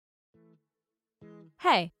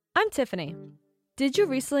Hey, I'm Tiffany. Did you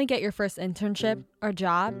recently get your first internship or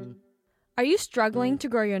job? Are you struggling to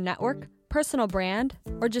grow your network, personal brand,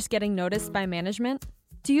 or just getting noticed by management?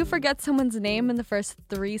 Do you forget someone's name in the first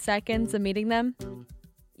 3 seconds of meeting them?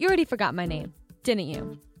 You already forgot my name, didn't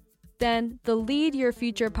you? Then the Lead Your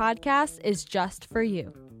Future podcast is just for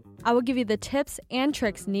you. I will give you the tips and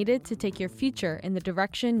tricks needed to take your future in the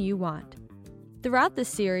direction you want. Throughout this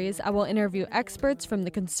series, I will interview experts from the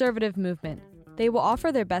conservative movement. They will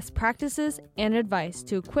offer their best practices and advice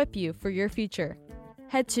to equip you for your future.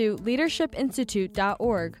 Head to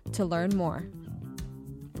leadershipinstitute.org to learn more.